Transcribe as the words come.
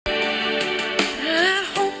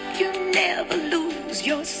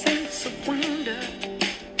your sense of wonder.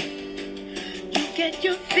 You get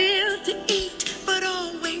your fill to eat, but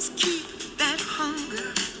always keep that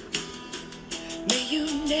hunger. May you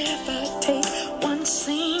never take one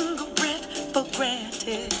single breath for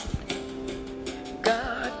granted.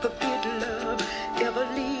 God forbid love ever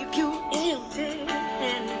leave you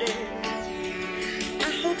empty-handed.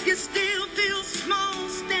 I hope you still feel small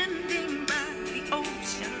standing by the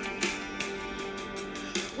ocean.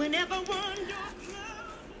 Whenever one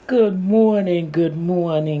Good morning.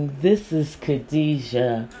 This is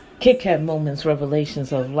Khadijah. Kit Kat Moments,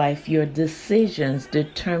 Revelations of Life. Your decisions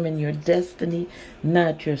determine your destiny,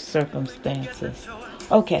 not your circumstances.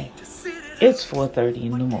 Okay, it's 4:30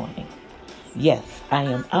 in the morning. Yes, I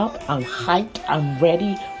am up, I'm hyped, I'm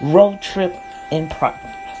ready. Road trip in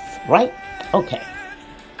progress, right? Okay.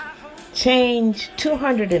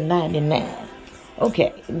 Change2hundredand99.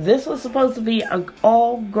 Okay, this was supposed to be an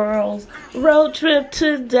all-girls road trip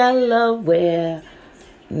to Delaware.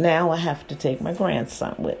 Now I have to take my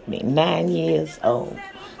grandson with me, 9 years old.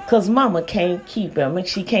 Because mama can't keep him and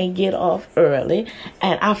she can't get off early.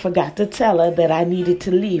 And I forgot to tell her that I needed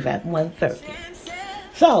to leave at 1:30.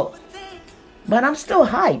 So, but I'm still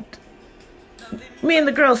hyped. Me and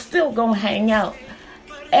the girls still gonna hang out.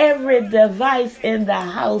 Every device in the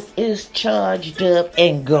house is charged up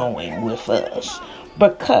and going with us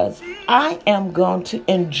because I am going to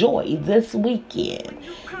enjoy this weekend.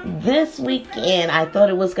 This weekend, I thought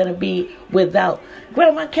it was going to be without,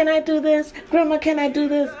 Grandma, can I do this? Grandma, can I do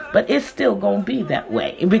this? But it's still going to be that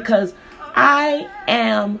way because I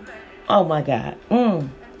am, oh my God,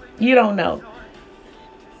 you don't know.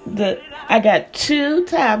 I got 2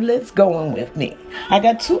 tablets going with me. I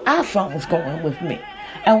got 2 iPhones going with me.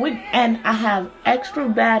 And I have extra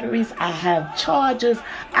batteries. I have chargers.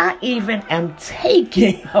 I even am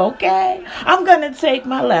taking, okay? I'm going to take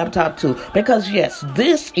my laptop too. Because yes,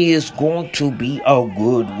 this is going to be a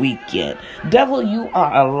good weekend. Devil, you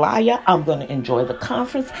are a liar. I'm going to enjoy the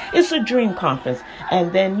conference. It's a dream conference.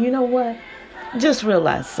 And then, you know what? Just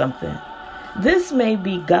realize something. This may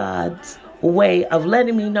be God's way of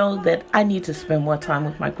letting me know that I need to spend more time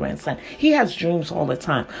with my grandson. He has dreams all the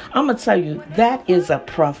time. I'm going to tell you, that is a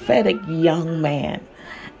prophetic young man.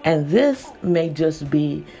 And this may just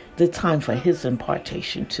be the time for his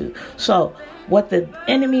impartation too. So what the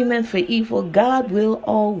enemy meant for evil, God will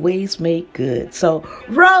always make good. So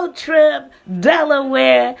road trip,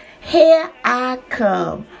 Delaware, here I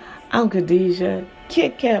come. I'm Khadijah.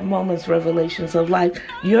 Kit Kat Moments, Revelations of Life.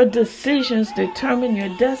 Your decisions determine your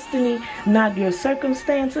destiny, not your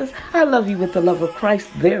circumstances. I love you with the love of Christ.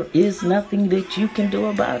 There is nothing that you can do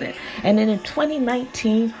about it. And then in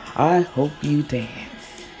 2019, I hope you dance.